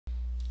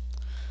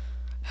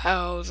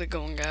How's it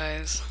going,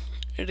 guys?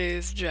 It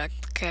is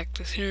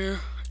JackTheCactus here,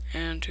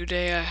 and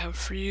today I have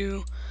for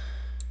you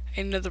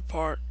another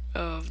part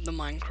of the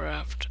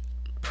Minecraft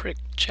Prick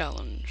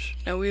Challenge.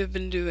 Now, we have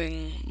been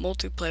doing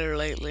multiplayer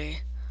lately,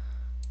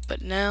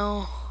 but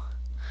now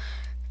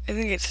I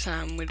think it's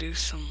time we do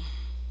some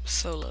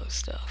solo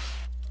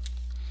stuff.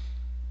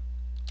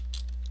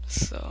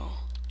 So,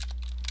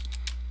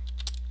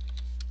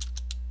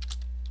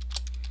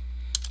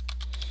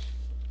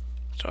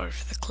 sorry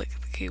for the click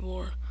of the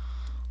keyboard.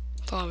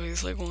 It's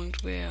obviously going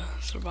to be a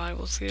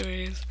survival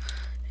series,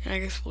 and I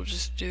guess we'll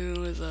just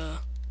do the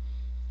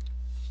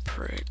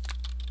prick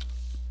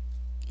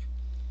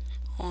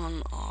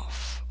on,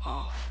 off.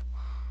 Alright,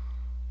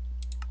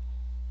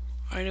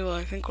 well,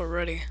 I think we're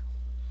ready.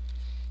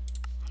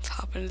 Let's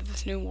hop into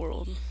this new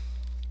world.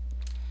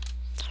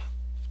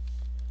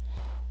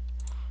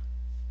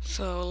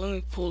 So let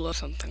me pull up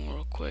something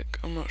real quick.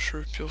 I'm not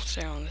sure if you'll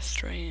stay on this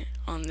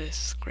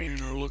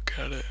screen or look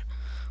at it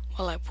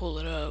while I pull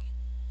it up.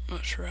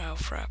 Not sure how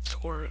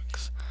Fraps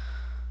works,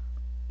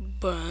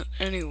 but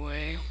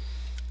anyway,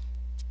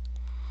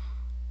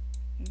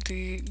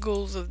 the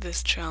goals of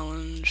this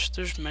challenge,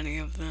 there's many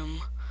of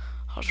them.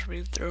 I'll just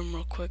read through them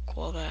real quick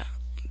while that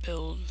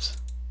builds.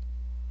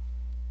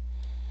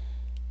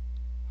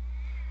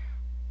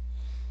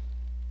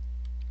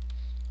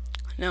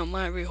 Now, it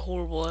might be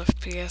horrible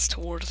FPS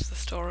towards the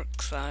start,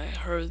 because I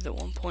heard that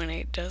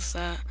 1.8 does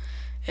that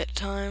at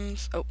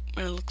times. Oh,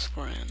 and it looks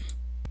brand.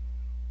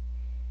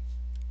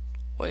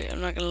 Wait,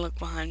 I'm not gonna look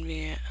behind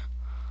me yet.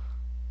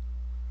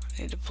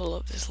 I need to pull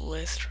up this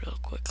list real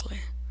quickly.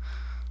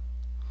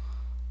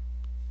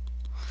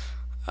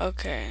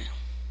 Okay,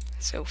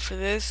 so for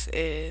this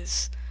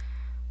is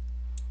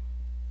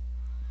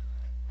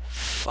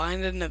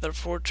find another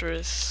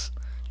fortress,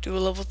 do a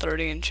level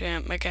 30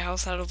 enchant, make a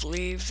house out of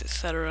leaves,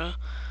 etc.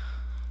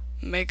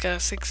 Make a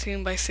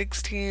 16 by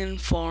 16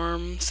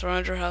 farm,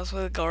 surround your house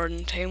with a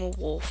garden, tame a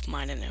wolf,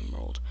 mine an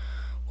emerald.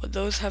 Would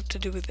those have to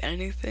do with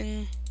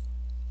anything?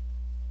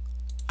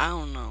 I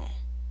don't know,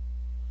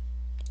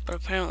 but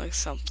apparently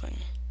something.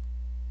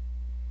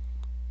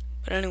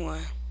 But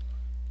anyway,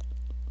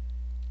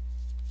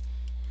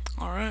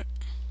 alright.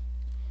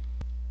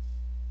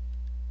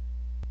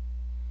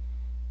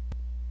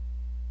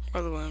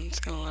 By the way, I'm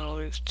just gonna let all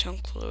these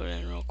chunks load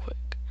in real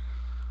quick.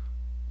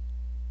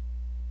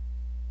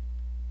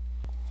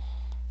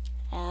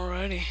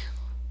 Alrighty.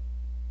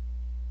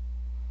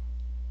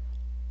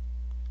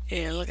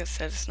 Yeah, like I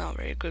said, it's not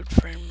very good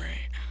frame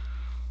rate.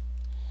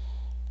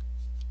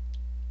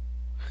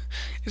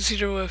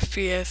 0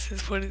 FPS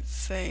is what it's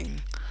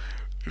saying,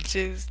 which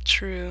is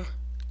true.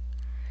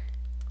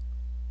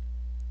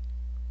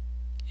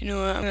 You know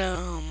what, I'm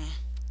gonna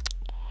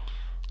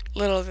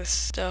let all this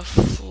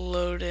stuff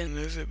load in.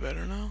 Is it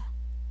better now?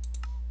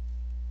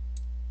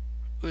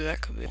 Ooh,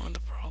 that could be one of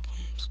the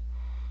problems.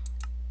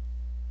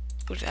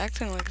 It's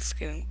acting like it's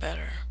getting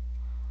better.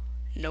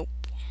 Nope.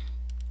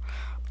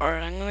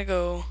 Alright, I'm gonna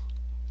go,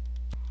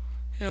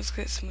 let's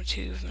get some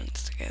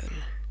achievements together.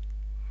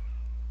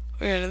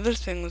 Oh yeah, another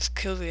thing was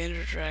kill the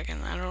Ender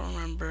Dragon. I don't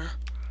remember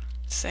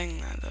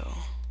saying that though.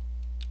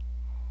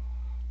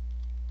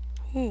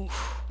 Ooh,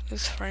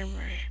 this frame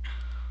rate.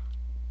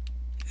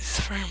 This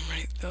frame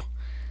rate though.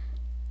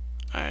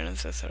 Alright,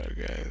 that's it, sorry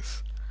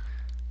guys.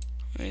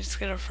 Let me just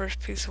get our first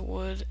piece of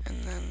wood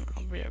and then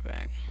I'll be right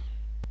back.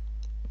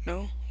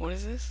 No? What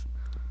is this?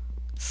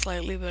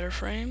 Slightly better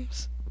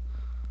frames?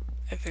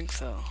 I think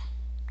so.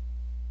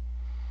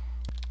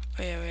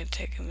 Oh yeah, we had to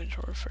take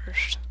inventory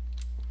first.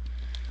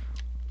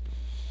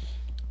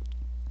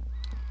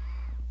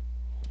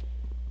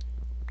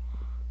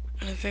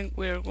 And I think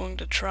we are going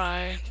to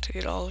try to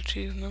get all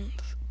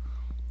achievements,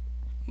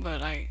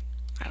 but I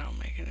don't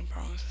make any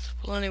promises.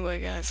 Well, anyway,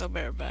 guys, I'll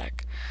be right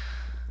back.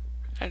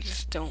 I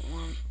just don't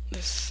want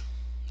this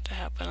to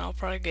happen. I'll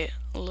probably get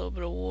a little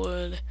bit of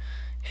wood,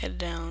 head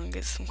down,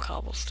 get some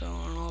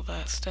cobblestone and all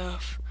that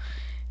stuff,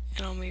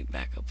 and I'll meet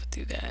back up with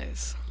you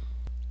guys.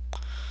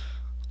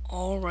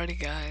 Alrighty,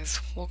 guys,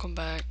 welcome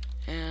back,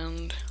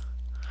 and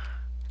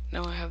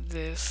now I have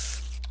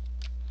this.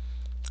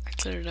 I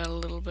cleared out a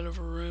little bit of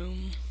a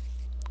room,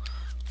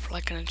 for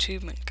like an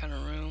achievement kind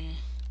of room.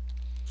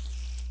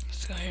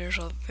 So here's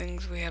all the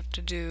things we have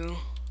to do.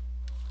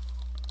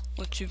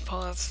 Let you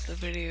pause the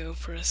video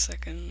for a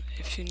second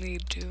if you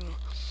need to.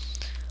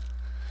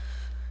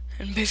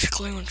 And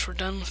basically once we're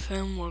done with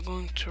them, we're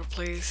going to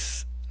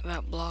replace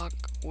that block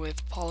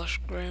with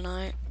polished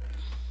granite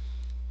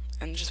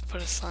and just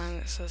put a sign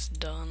that says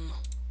done.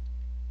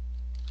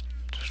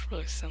 Just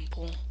really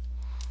simple.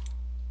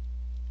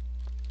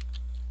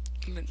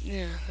 But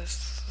yeah,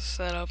 that's the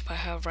setup I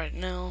have right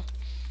now.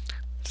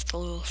 Just a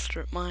little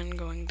strip mine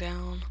going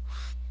down.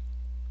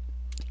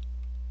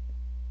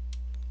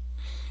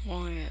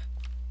 Well, yeah.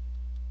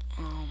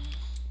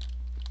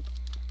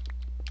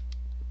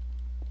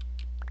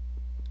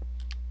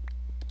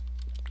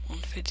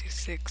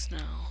 156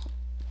 now.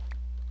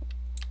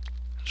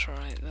 That's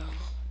alright though.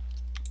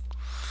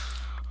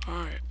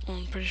 Alright, well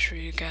I'm pretty sure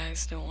you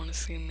guys don't want to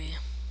see me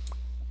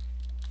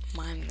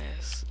mine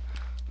this.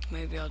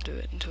 Maybe I'll do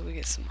it until we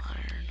get some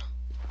iron.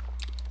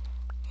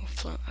 Oh,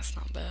 flint, that's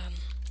not bad.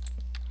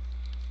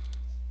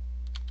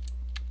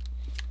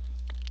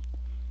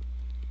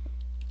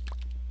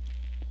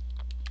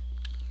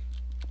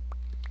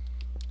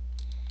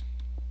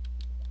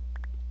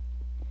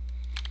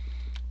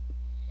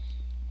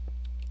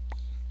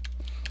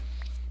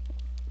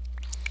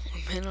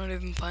 We may not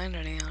even find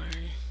any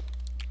iron.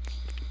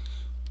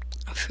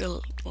 I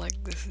feel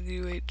like this is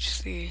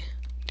UHC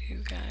to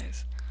you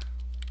guys.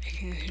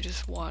 Making you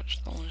just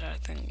watch the whole entire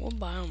thing. What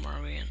biome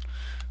are we in?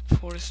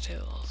 Forest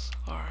Hills.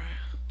 Alright.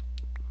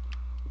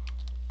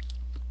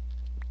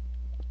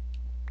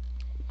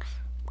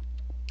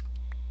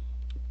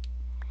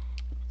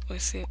 We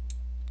see.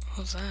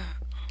 What's that?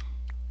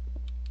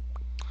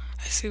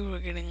 I see we're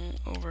getting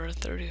over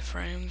 30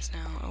 frames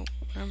now. Oh,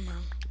 never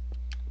mind.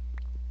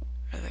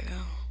 There they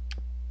go.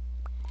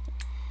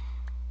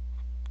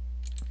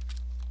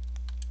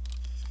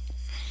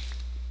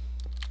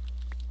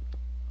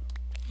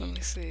 Let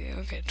me see.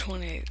 Okay,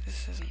 28.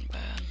 This isn't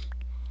bad.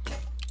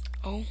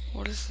 Oh,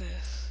 what is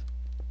this?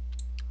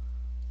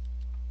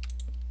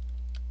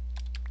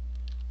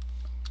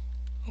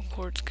 Oh,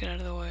 quartz, get out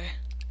of the way.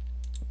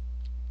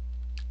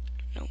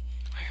 Nope,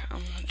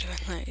 I'm not doing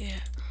that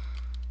yet.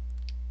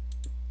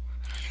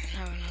 I don't even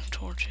have enough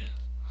torches.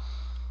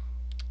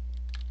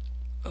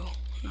 Oh,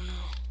 no.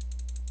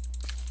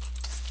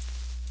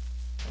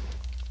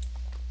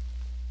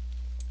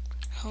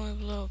 I only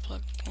blew up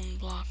like one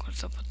block.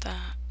 What's up with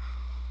that?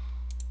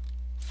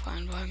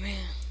 Fine by me.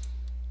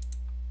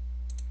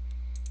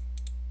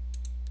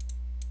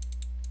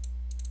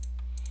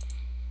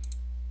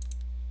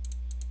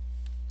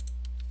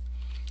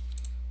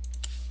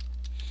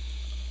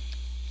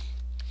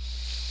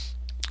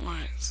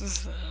 Alright, so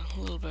this is a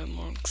little bit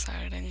more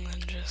exciting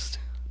than just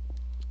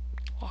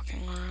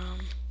walking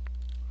around.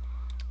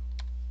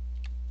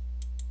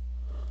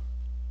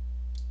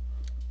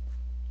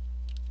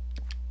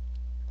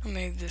 I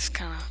made this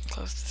kind of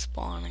close to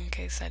spawn in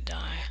case I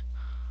die.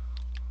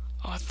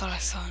 Oh, I thought I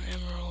saw an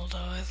emerald.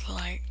 I was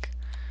like...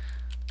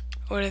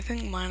 Wait, I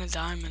think mine a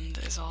diamond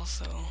is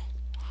also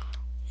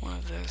one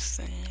of those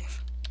things.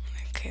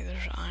 Okay,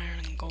 there's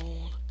iron and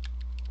gold.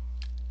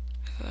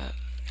 Is that...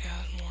 Yeah,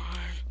 there's more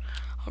iron.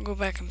 I'll go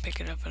back and pick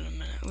it up in a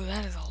minute. Ooh,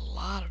 that is a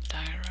lot of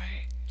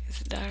diorite.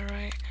 Is it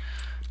diorite?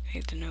 I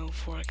need to know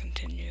before I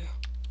continue.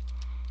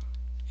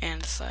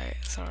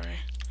 Andesite, sorry.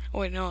 Oh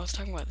wait, no, I was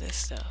talking about this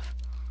stuff.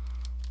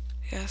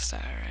 Yeah, that's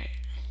diorite.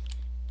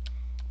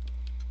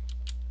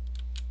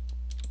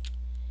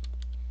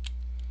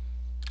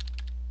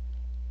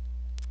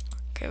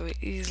 Okay, we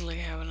easily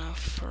have enough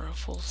for a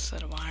full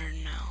set of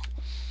iron now.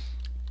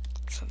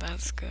 So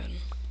that's good.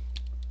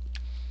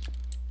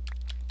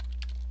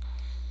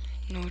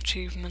 No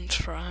achievements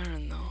for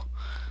iron though.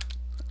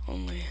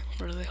 Only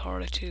really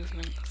hard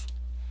achievements.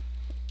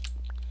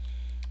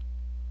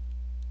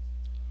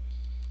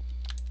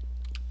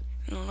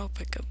 You know what, I'll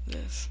pick up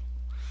this.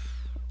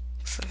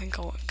 So I think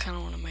I kind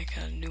of want to make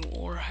a new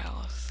ore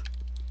house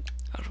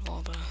out of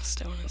all the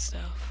stone and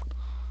stuff.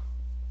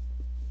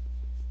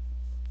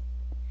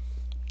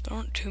 There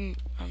aren't too...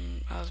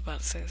 I was about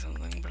to say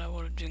something, but I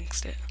would have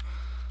jinxed it.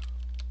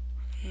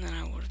 And then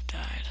I would have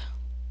died.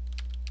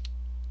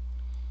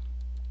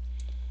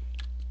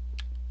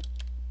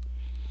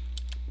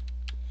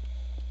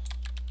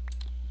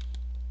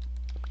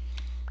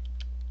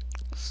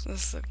 So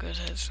this is a good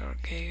head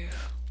start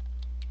cave.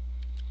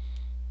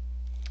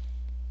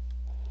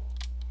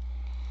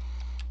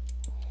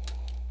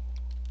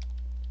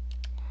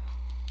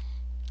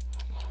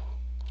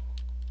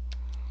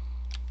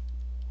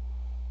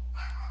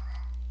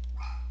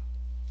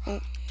 Oh,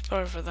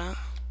 sorry for that.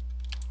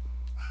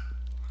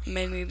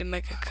 May need to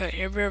make a cut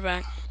here. Be right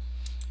back.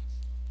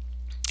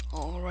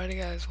 Alrighty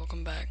guys,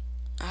 welcome back.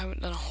 I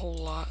haven't done a whole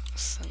lot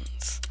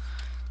since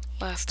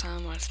last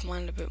time. I just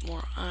mined a bit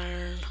more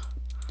iron.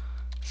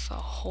 Saw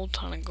a whole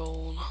ton of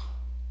gold.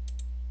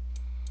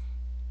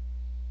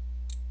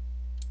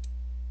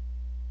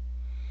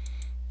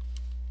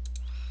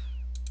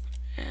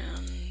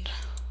 And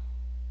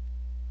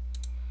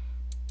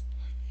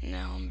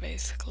now I'm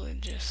basically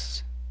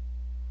just...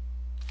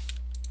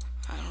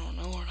 I don't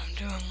know what I'm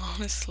doing,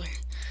 honestly.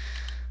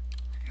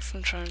 I guess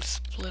I'm trying to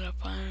split up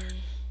iron.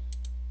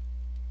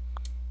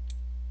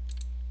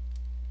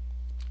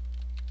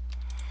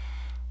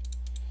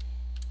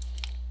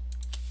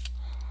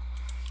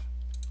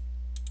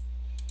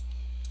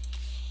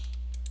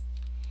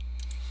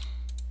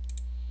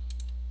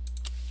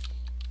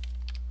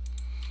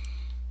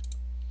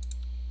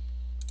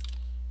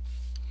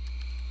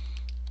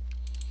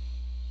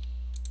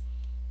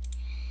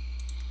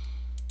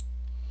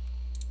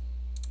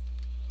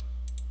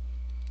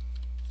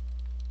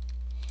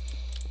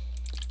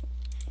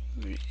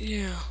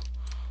 Yeah.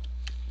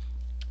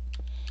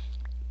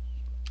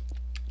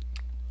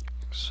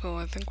 So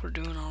I think we're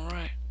doing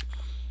alright.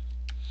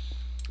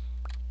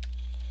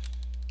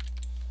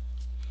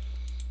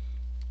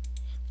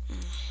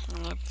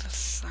 I like the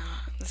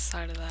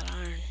side of that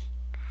iron.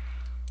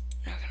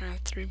 Now can I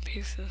have 3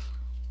 pieces?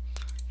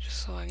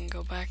 just so I can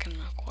go back and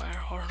acquire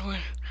hardware.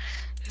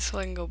 Just so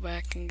I can go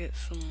back and get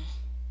some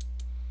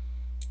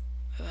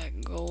of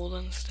that gold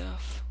and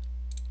stuff.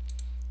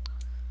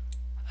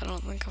 I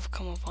don't think I've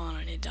come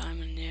upon any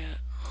diamond yet.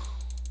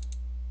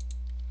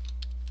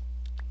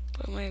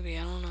 But maybe,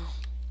 I don't know.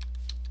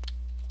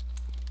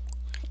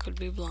 I could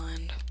be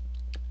blind.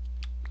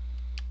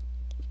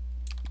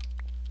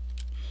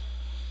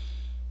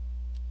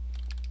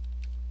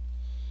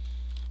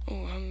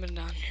 Oh, I haven't been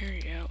down here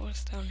yet.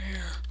 What's down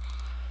here?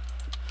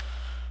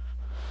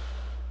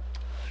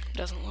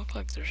 Doesn't look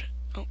like there's...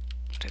 Oh,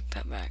 take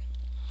that back.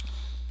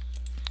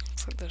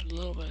 Looks like there's a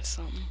little bit of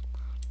something.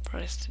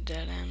 Probably just a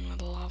dead end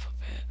with a lava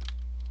pit.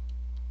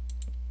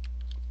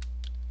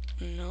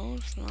 No,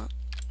 it's not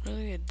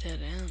really a dead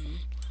end.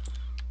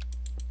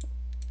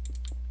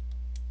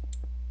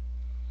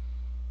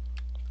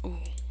 Ooh,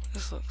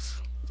 this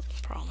looks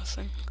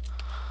promising.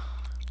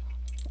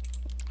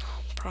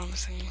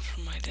 Promising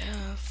for my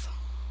death.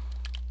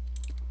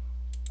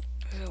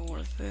 Is it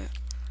worth it?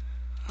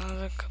 Oh,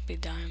 there could be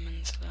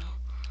diamonds though.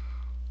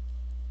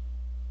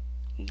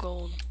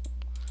 Gold.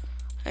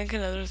 I think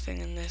another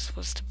thing in this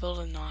was to build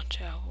a notch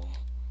owl.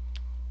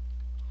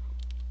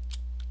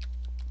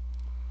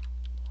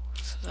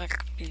 So that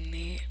could be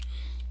neat.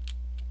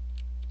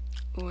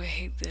 Ooh, I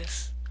hate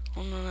this.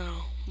 Oh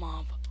no,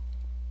 mob.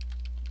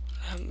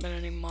 There haven't been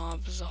any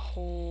mobs the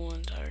whole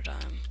entire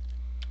time.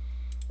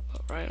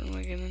 But right when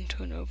we get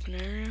into an open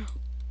area,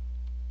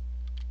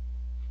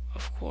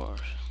 of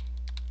course.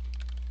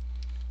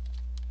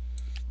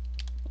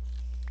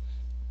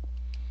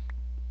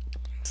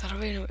 Is that a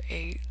vein of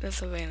 8?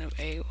 That's a vein of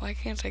 8. Why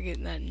can't I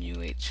get that new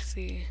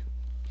UHC?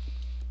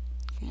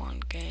 Come on,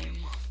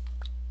 game.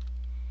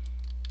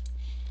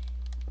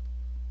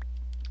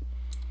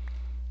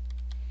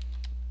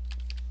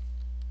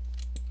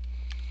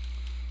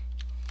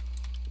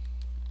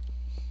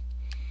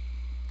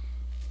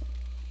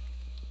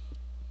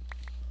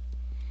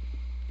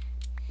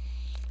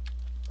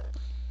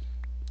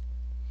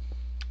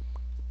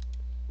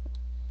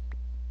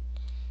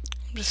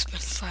 I've just been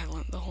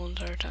silent the whole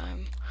entire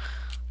time.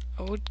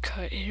 I would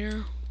cut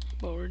here,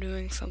 but we're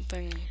doing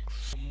something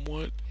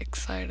somewhat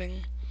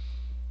exciting.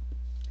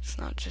 It's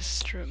not just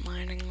strip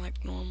mining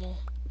like normal,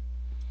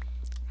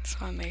 so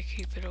I may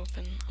keep it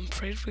open. I'm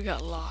afraid we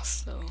got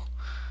lost though.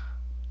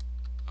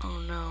 Oh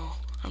no,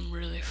 I'm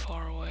really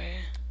far away.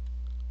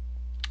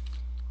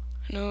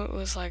 I know it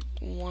was like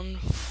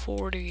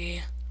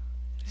 140,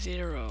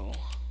 0.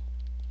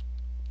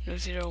 No,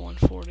 0,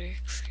 140,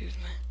 excuse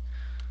me.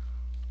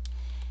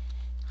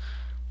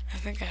 I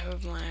think I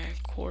have my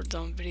chords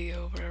on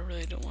video, but I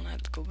really don't want to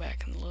have to go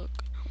back and look.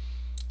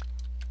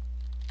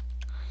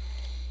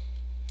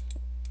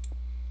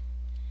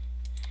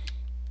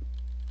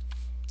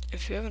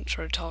 If you haven't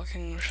tried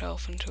talking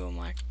yourself into a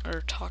mic,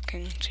 or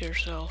talking to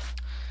yourself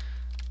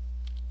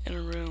in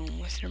a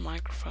room with your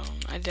microphone,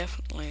 I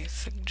definitely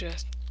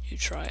suggest you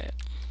try it.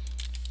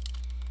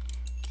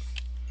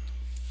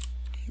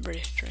 Very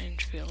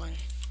strange feeling.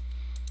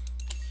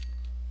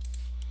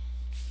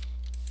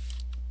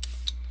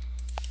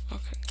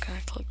 Okay, can I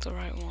click the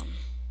right one?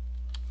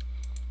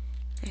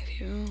 Thank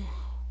you.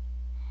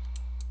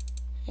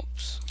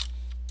 Whoops.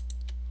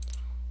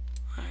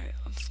 Alright,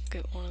 let's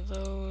get one of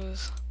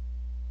those.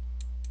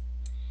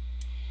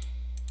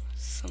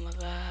 Some of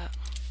that.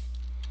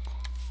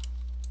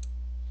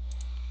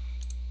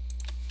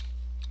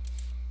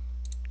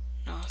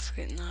 Now let's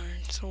get an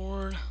iron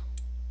sword.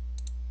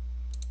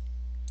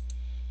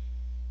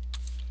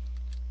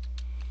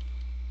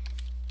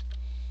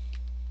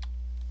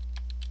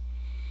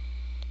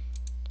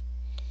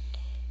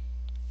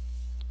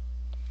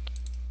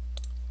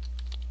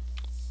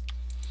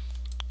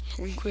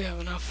 I think we have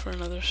enough for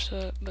another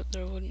set, but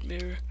there wouldn't be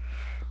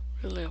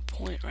really a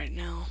point right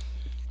now.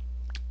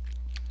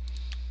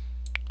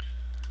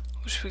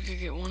 Wish we could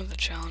get one of the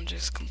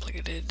challenges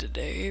completed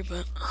today,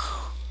 but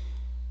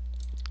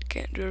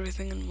can't do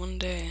everything in one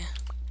day.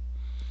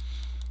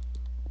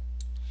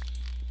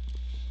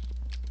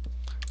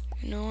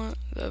 You know what?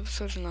 The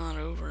episode's not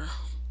over.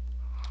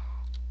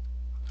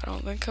 I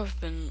don't think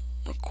I've been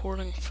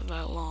recording for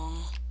that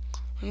long.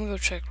 Let me go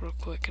check real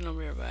quick and I'll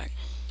be right back.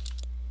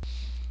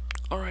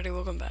 Alrighty,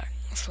 welcome back.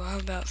 So I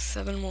have about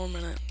 7 more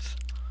minutes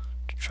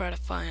to try to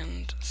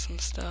find some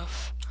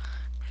stuff.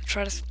 I'm gonna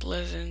try to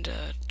split it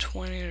into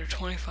 20 or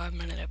 25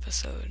 minute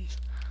episodes.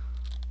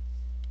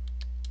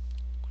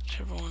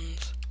 Whichever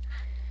one's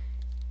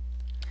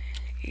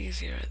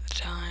easier at the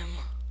time.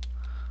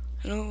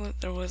 I know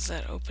there was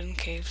that open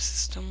cave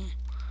system,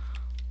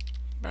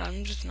 but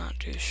I'm just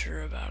not too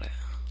sure about it.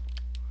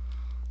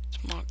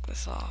 Let's mark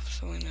this off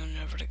so we know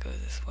never to go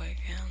this way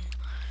again.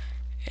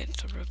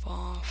 It's a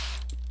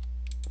rip-off.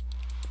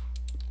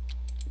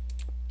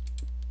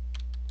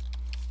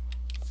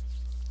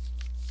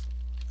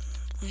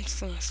 I'm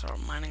just gonna start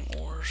mining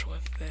ores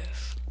with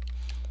this.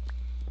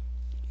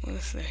 Well,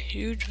 this is a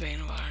huge vein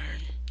of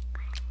iron.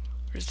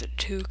 Or is it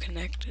 2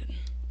 connected?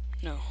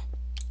 No.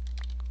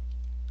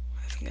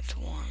 I think it's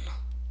 1.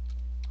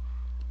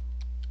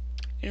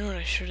 You know what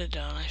I should have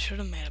done? I should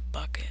have made a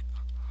bucket.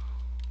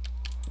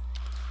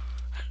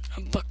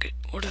 A bucket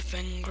would have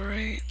been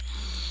great.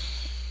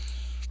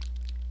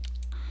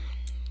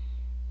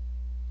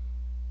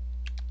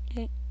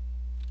 I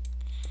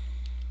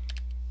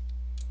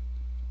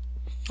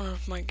wonder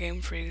if my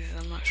game freezes.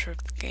 I'm not sure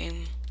if the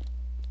game...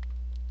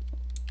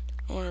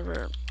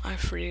 Whenever I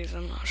freeze,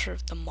 I'm not sure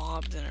if the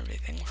mobs and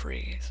everything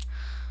freeze.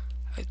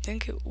 I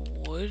think it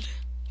would,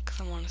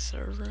 because I'm on a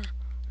server.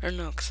 Or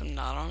no, because I'm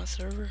not on a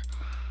server.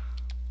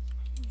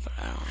 But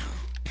I don't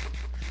know.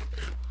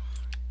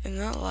 Isn't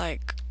that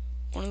like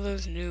one of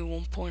those new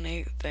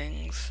 1.8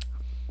 things?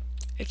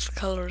 Its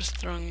colors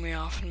throwing me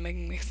off and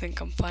making me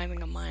think I'm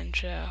finding a mine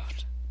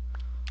shaft.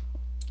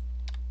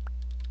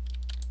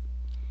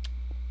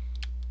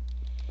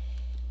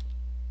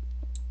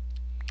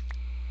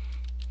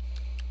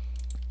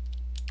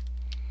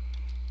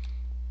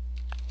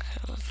 Okay,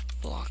 let's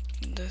block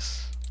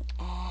this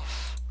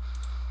off.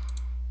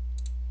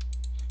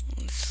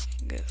 Let's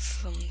get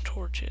some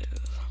torches.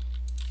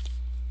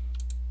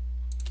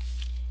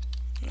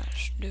 That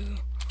should do.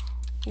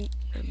 Oop,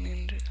 didn't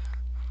mean to do that.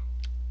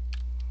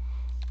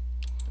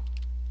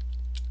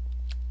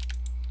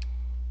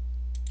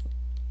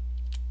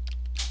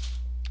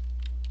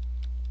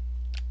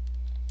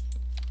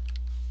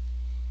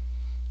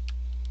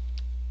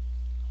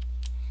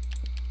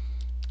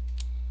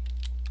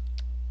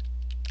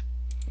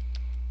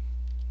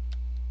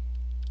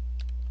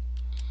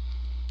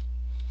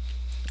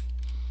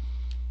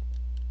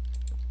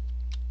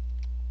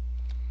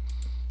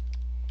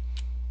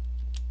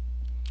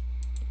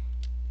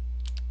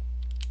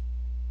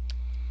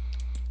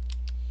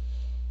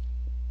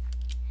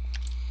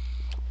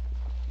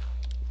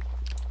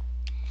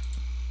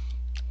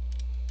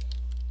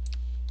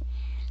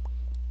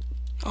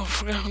 Oh, I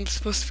forgot I'm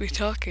supposed to be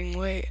talking.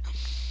 Wait.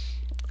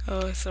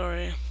 Oh,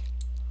 sorry.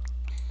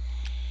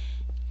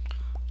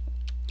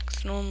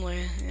 Because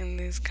normally in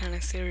these kind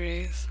of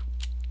series,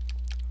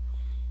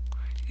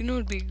 you know,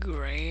 it'd be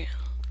great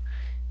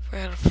if I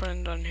had a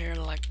friend on here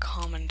to like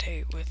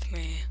commentate with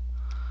me.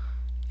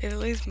 It'd at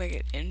least make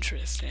it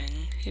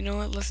interesting. You know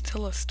what? Let's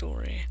tell a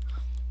story.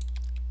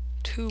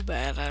 Too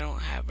bad I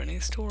don't have any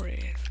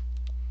stories.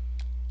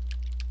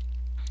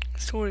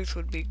 Stories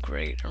would be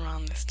great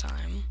around this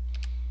time.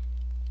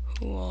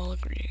 Who all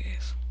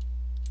agrees?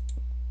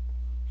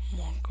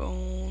 More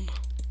gold.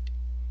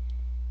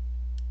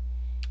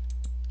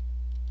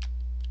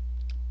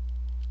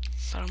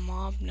 Is that a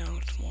mob? No,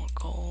 it's more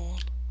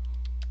gold.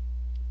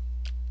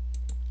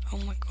 Oh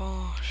my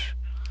gosh.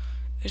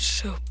 It's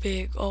so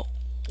big. Oh,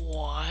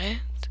 what?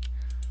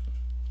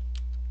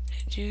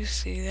 Did you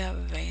see that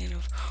vein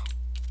of...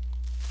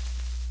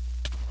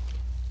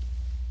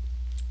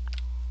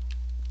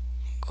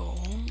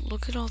 gold?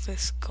 Look at all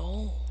this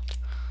gold.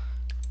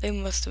 They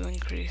must have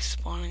increased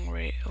spawning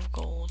rate of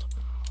gold.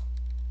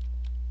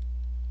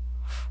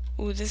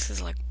 Ooh, this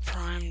is like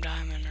prime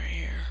diamond right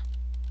here.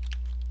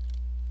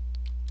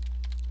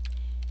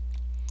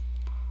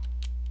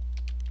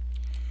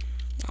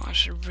 Oh, I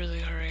should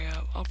really hurry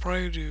up. I'll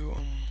probably do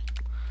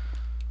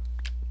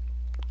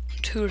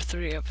 2 or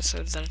 3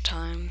 episodes at a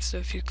time. So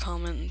if you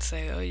comment and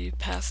say, oh, you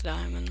passed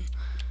diamond,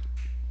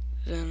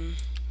 then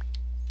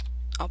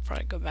I'll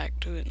probably go back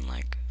to it in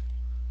like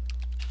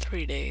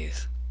 3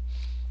 days.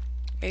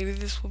 Maybe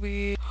this will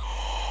be...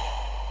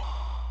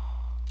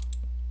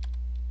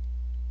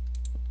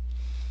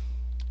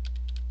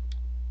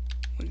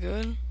 We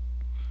good?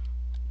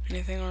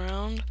 Anything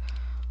around?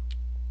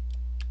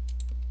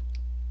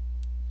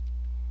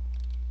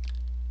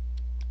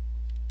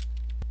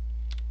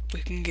 We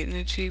can get an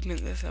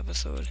achievement this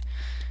episode.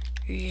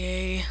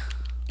 Yay.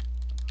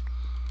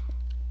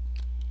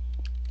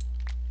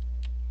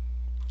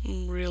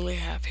 I'm really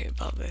happy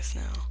about this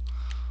now.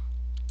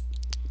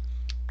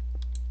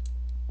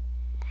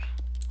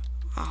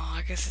 Oh,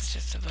 I guess it's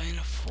just a vein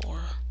of 4.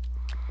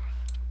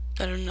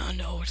 I don't know.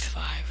 No, it's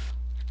 5.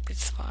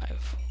 It's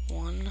 5.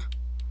 1.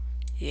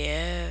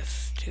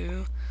 Yes.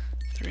 2,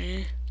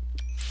 3,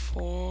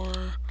 4.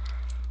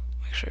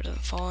 Make sure it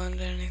doesn't fall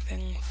into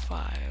anything.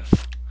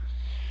 5.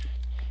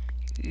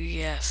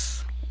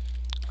 Yes.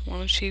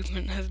 1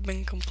 achievement has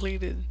been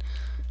completed.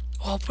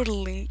 Oh, I'll put a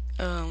link.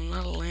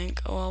 Not a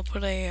link. Oh, I'll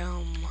put a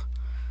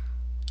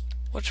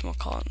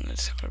whatchamacallit in the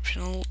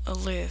description. A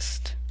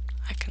list.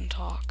 I can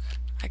talk.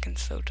 I can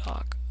so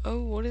talk.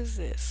 Oh, what is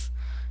this?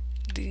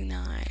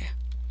 Deny.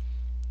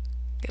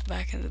 Get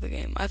back into the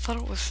game. I thought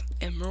it was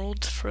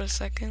emeralds for a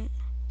second.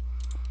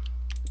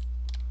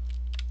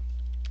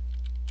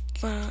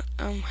 But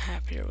I'm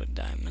happier with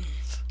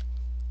diamonds.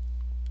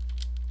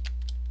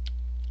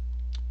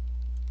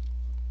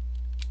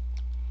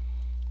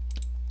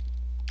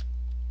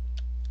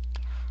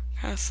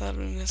 Kinda sad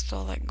we missed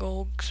all that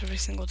gold, because every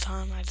single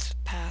time I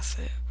just pass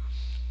it.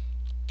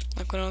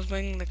 Like when I was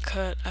making the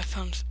cut, I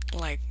found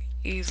like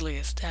easily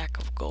a stack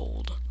of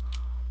gold.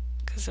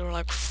 Because there were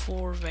like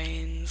 4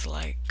 veins,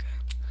 like...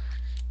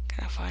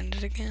 Can I find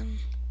it again?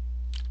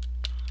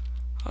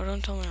 Oh,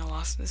 don't tell me I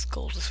lost this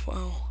gold as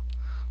well.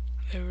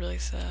 That'd be really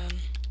sad.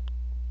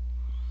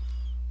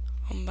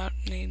 I'm about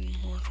to need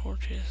more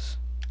torches.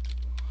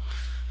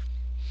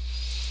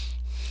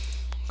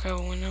 Okay,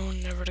 well, we know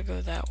never to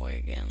go that way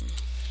again.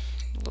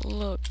 But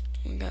look,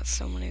 we got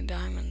so many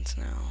diamonds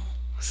now.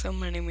 So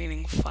many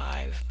meaning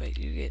 5, but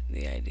you get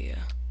the idea.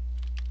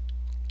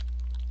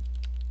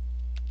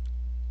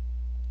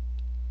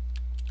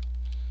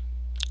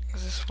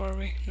 Is this where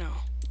we? No.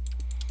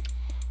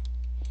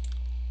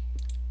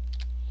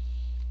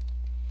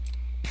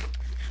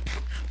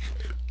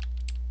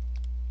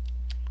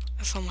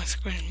 I saw my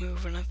screen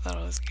move and I thought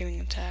I was getting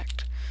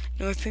attacked.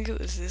 No, I think it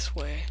was this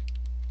way.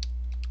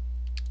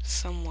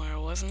 Somewhere,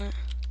 wasn't it?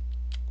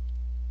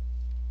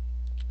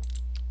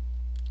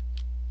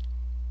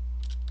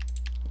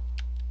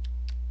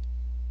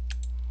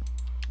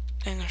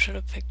 Dang, I should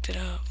have picked it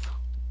up.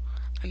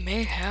 I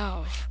may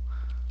have.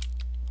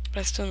 But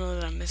I still know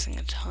that I'm missing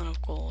a ton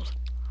of gold.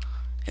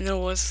 And there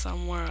was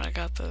somewhere I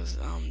got those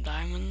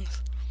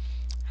diamonds.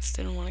 I just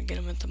didn't want to get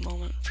them at the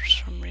moment for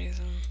some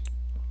reason.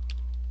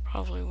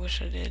 Probably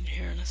wish I did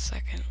here in a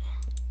second.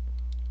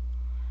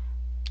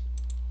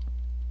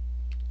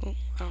 Ooh,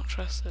 I don't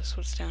trust this.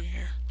 What's down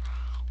here?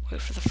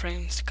 Wait for the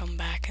frames to come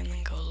back and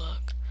then go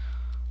look.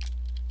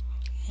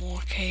 More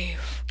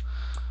cave.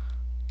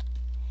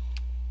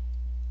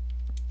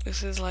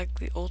 This is like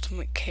the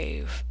ultimate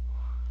cave.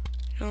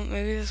 You know,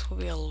 maybe this will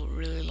be a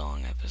really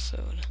long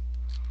episode.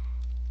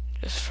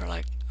 Just for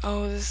like,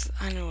 oh, this,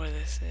 I know where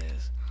this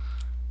is.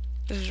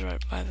 This is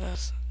right by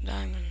those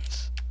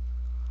diamonds.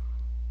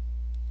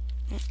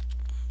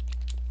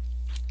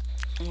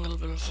 A little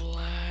bit of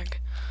lag.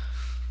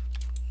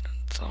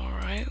 That's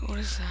alright. What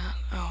is that?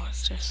 Oh,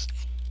 it's just...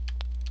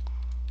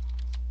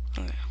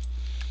 Okay.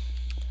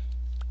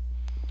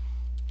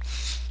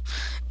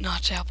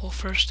 Notch Apple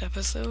first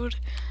episode?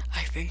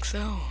 I think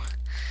so.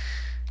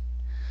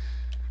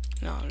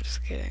 No, I'm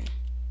just kidding.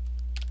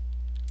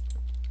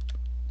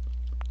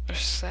 Or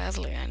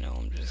sadly, I know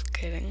I'm just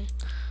kidding.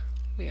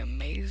 It'd be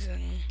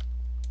amazing.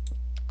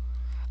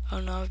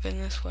 Oh no, I've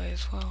been this way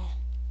as well.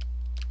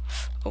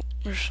 Oh,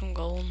 there's some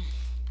gold.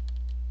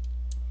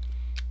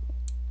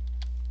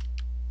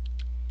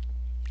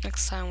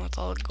 Next time with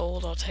all the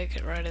gold, I'll take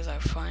it right as I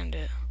find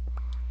it.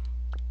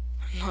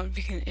 I'm not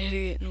being an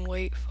idiot and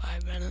wait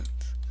 5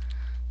 minutes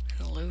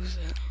and lose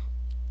it.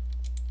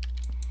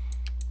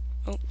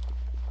 Oh,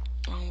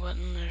 wrong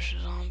button, there's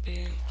a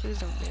zombie. Please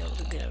don't be able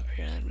to get up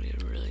here, that'd be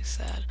really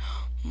sad.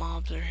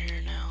 Mobs are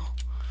here now.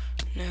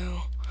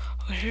 No.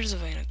 Oh, here's a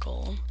vein of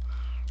gold.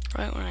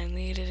 Right when I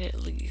needed it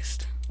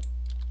least.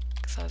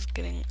 Because I was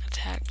getting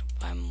attacked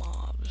by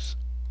mobs.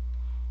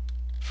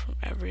 From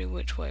every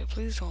which way.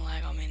 Please don't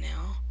lag on me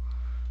now.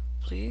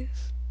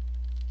 Please?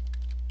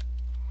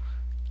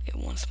 It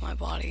wants my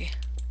body.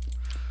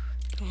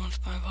 It wants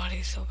my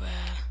body so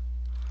bad.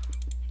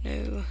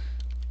 No.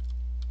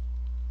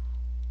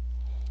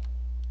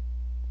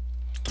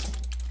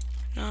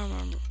 Now I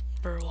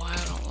remember why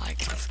I don't like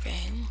this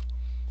game.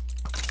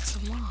 Because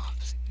of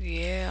mobs.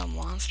 Yeah,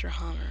 Monster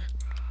Hunter.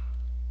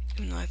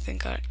 Even though I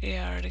think I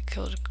already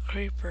killed a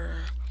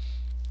creeper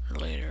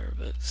later,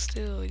 but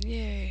still,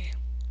 yay.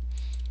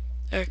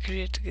 I could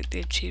get to get the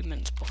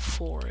achievements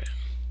before it.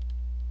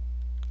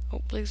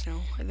 Oh, please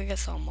no. I think I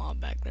saw a mob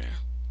back there.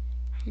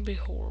 That'd be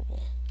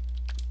horrible.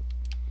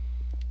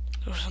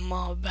 There was a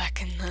mob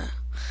back in the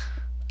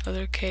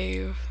other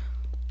cave,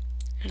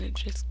 and it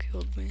just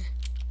killed me.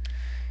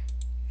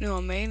 No,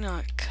 I may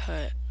not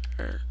cut,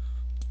 or...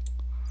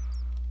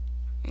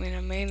 I mean,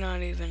 I may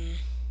not even...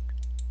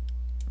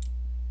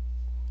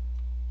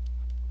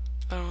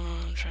 I don't know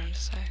what I'm trying to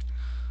say.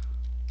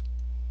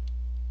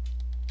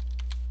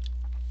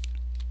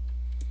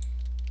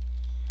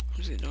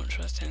 I just don't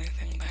trust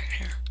anything back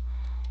here.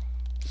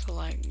 So,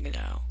 like, get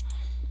out.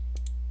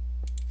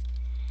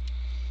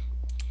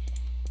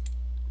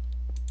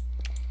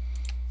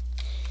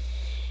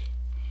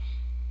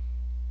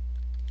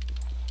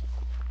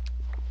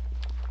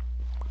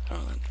 I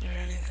don't think there's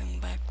anything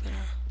back there.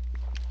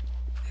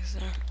 Is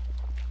there?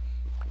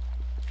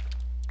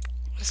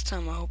 This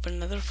time I hope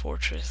another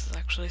fortress is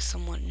actually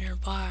somewhat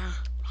nearby.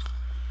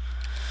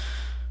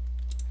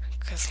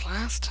 Because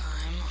last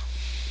time...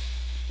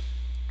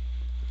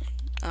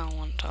 I don't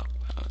want to talk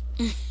about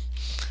it.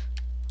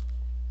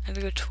 I had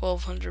to go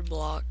 1,200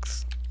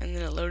 blocks, and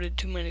then it loaded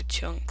too many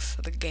chunks,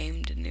 so the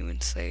game didn't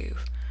even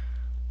save.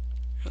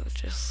 It was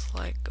just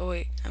like, oh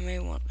wait, I may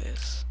want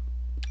this.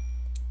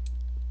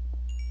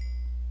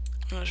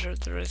 I'm not sure if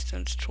the rest of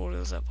the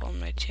tutorial's up on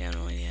my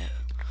channel yet,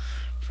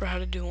 for how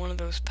to do one of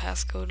those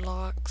passcode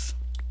locks.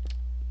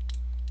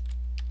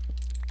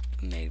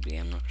 Maybe,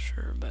 I'm not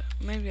sure, but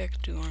maybe I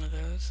could do one of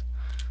those.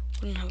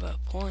 Wouldn't have a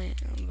point,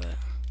 but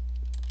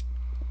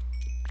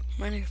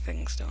many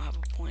things don't have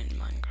a point in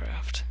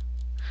Minecraft,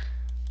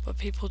 but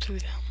people do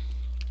them.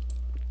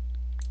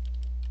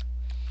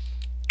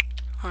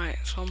 Alright,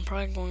 so I'm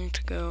probably going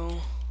to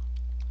go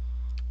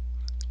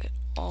get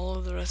all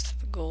of the rest of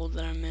the gold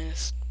that I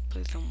missed.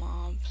 Please no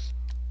mobs.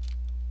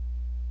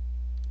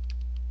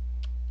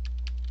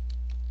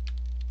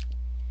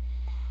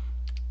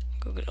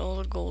 Go get all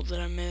the gold that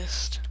I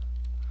missed.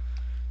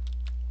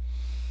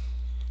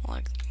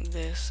 like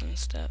this and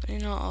stuff. You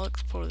know, I'll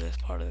explore this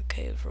part of the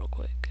cave real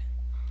quick.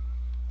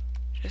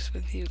 Just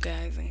with you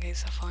guys in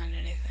case I find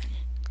anything.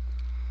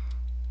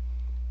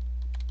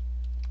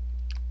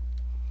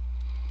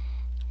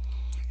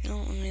 You know,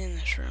 let me in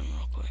this room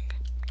real quick.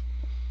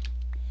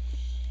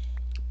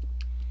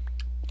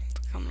 I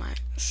think I might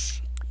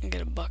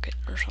get a bucket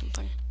or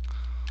something.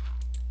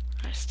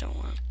 I just don't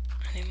want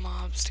any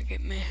mobs to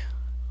get me.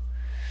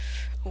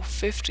 Oh,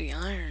 50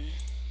 iron.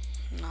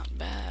 Not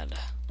bad.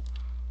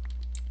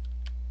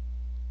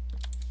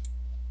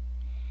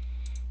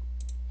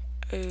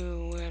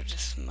 Ooh, we have to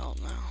smelt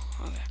now.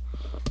 Okay.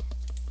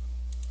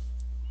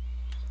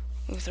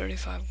 Ooh,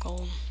 35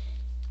 gold.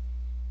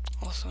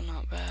 Also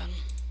not bad.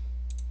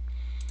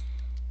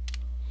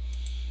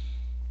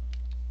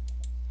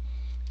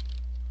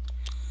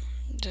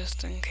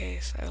 Just in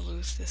case I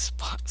lose this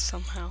spot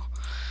somehow.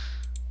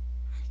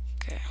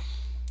 Okay.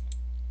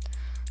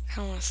 I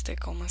kinda wanna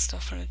stick all my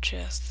stuff in a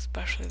chest,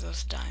 especially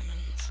those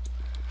diamonds.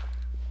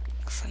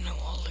 Cause I know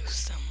I'll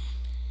lose them.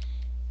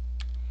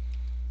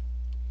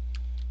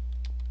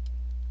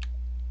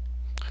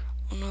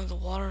 Oh no, the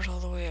water's all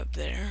the way up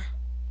there.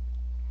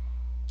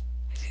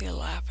 I see a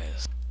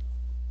lapis.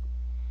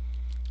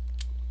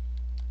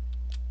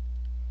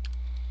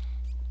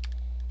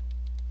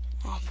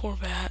 Oh, poor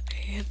bat.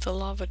 He hit the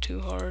lava too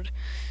hard.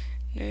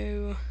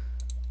 No.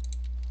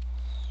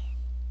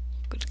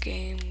 Good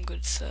game,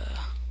 good sir.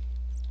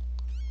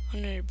 Oh,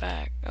 no, you're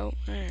back. Oh,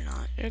 no, you're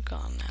not. You're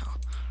gone now.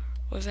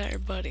 Was that your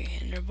buddy?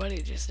 And your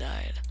buddy just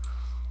died.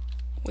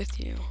 With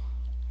you.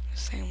 The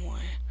same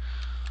way.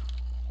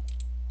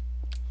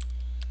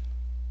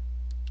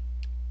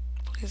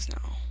 Please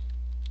no.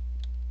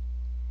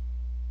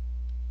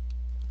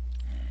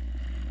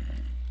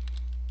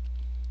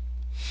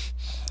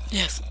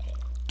 Yes.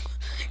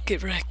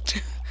 Get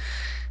wrecked.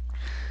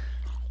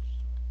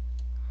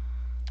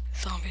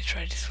 Zombie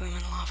tried to swim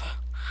in lava.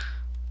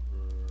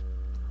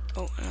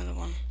 Oh, another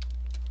one.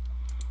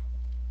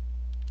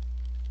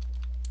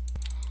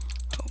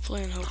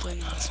 Hopefully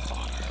not a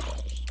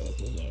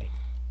spawner.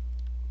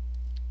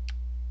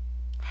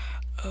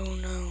 Oh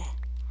no.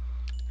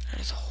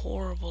 That is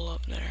horrible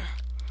up there.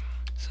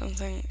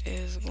 Something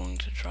is going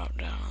to drop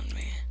down on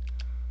me.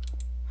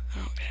 I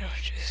don't care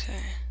what you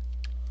say.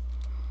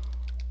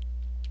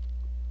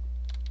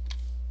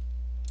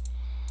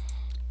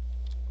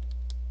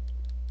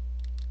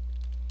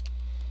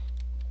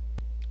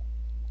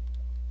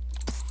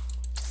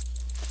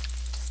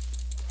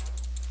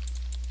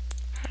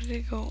 How did he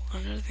go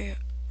under the...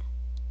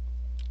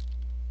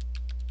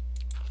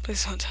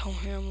 Please don't tell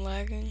me I'm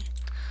lagging.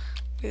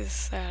 It'd be the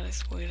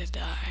saddest way to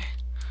die.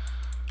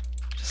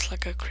 Just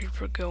like a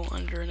creeper go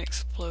under and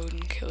explode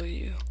and kill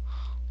you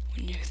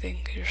when you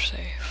think you're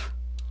safe.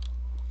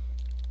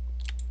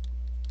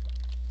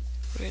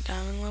 Are we at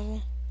diamond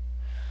level?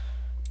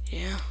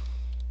 Yeah.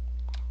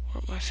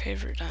 We're at my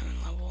favorite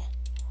diamond level.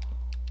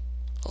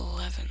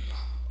 11.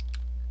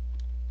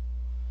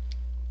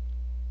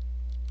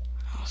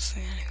 I don't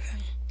see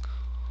anything.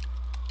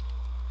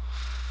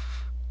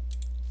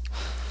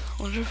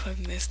 I wonder if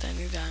I've missed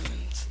any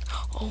diamonds.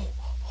 Oh!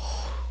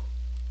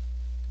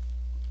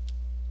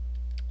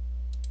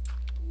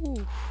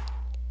 Ooh.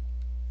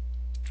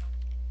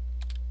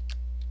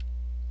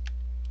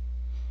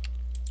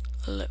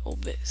 A little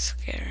bit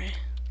scary.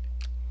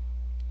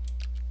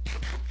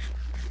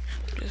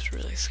 Just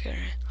really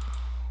scary.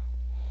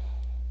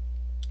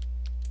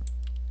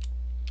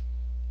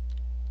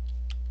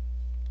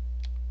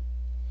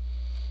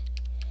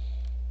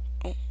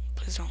 Oh,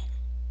 please don't.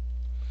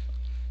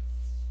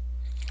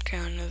 Okay,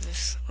 I know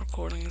this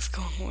recording is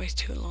going way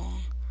too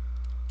long.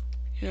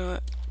 You know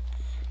what?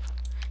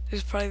 This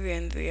is probably the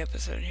end of the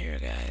episode here,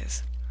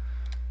 guys.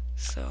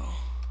 So,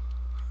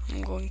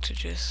 I'm going to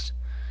just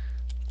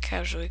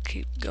casually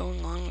keep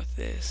going on with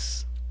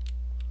this.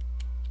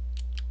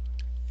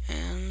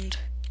 And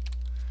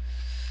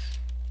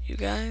you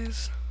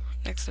guys,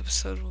 next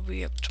episode will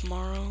be up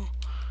tomorrow.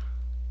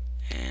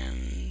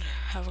 And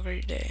have a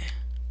great day.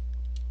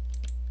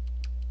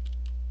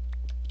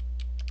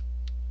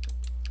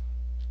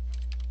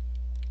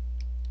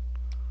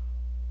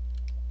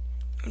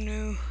 Oh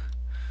no.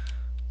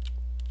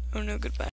 Oh no, goodbye.